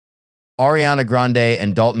Ariana Grande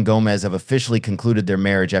and Dalton Gomez have officially concluded their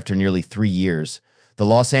marriage after nearly 3 years. The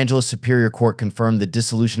Los Angeles Superior Court confirmed the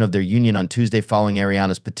dissolution of their union on Tuesday following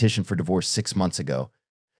Ariana's petition for divorce 6 months ago.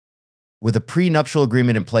 With a prenuptial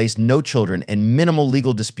agreement in place, no children, and minimal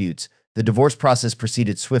legal disputes, the divorce process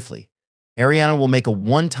proceeded swiftly. Ariana will make a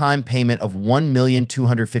one-time payment of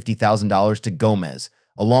 $1,250,000 to Gomez,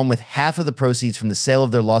 along with half of the proceeds from the sale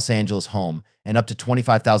of their Los Angeles home and up to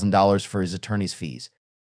 $25,000 for his attorney's fees.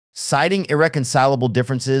 Citing irreconcilable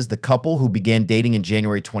differences, the couple, who began dating in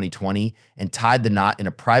January 2020 and tied the knot in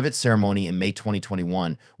a private ceremony in May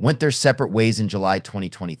 2021, went their separate ways in July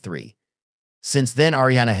 2023. Since then,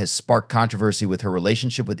 Ariana has sparked controversy with her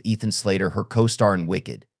relationship with Ethan Slater, her co-star in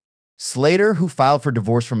Wicked. Slater, who filed for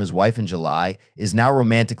divorce from his wife in July, is now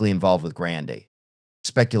romantically involved with Grande.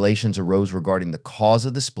 Speculations arose regarding the cause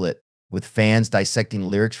of the split, with fans dissecting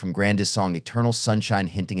lyrics from Grande's song Eternal Sunshine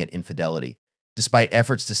hinting at infidelity. Despite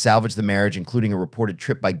efforts to salvage the marriage, including a reported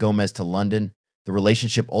trip by Gomez to London, the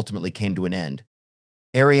relationship ultimately came to an end.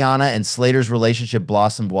 Ariana and Slater's relationship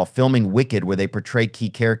blossomed while filming Wicked, where they portrayed key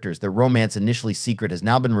characters. Their romance, initially secret, has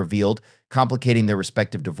now been revealed, complicating their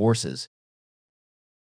respective divorces.